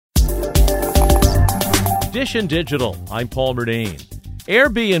Dish and Digital, I'm Paul Murnane.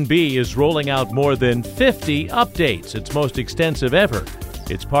 Airbnb is rolling out more than 50 updates, its most extensive ever.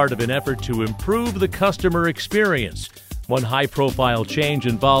 It's part of an effort to improve the customer experience. One high-profile change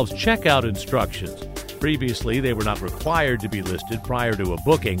involves checkout instructions. Previously, they were not required to be listed prior to a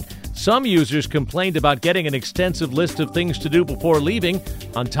booking. Some users complained about getting an extensive list of things to do before leaving,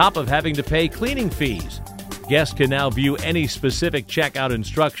 on top of having to pay cleaning fees. Guests can now view any specific checkout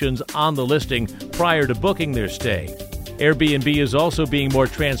instructions on the listing prior to booking their stay. Airbnb is also being more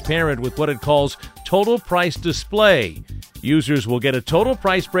transparent with what it calls total price display. Users will get a total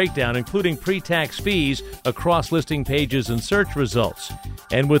price breakdown, including pre-tax fees, across listing pages and search results.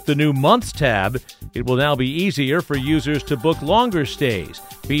 And with the new Months tab, it will now be easier for users to book longer stays.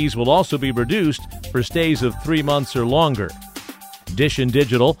 Fees will also be reduced for stays of 3 months or longer. Dish and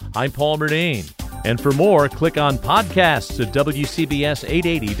Digital, I'm Paul Murnane. And for more, click on podcasts at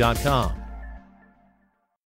WCBS880.com.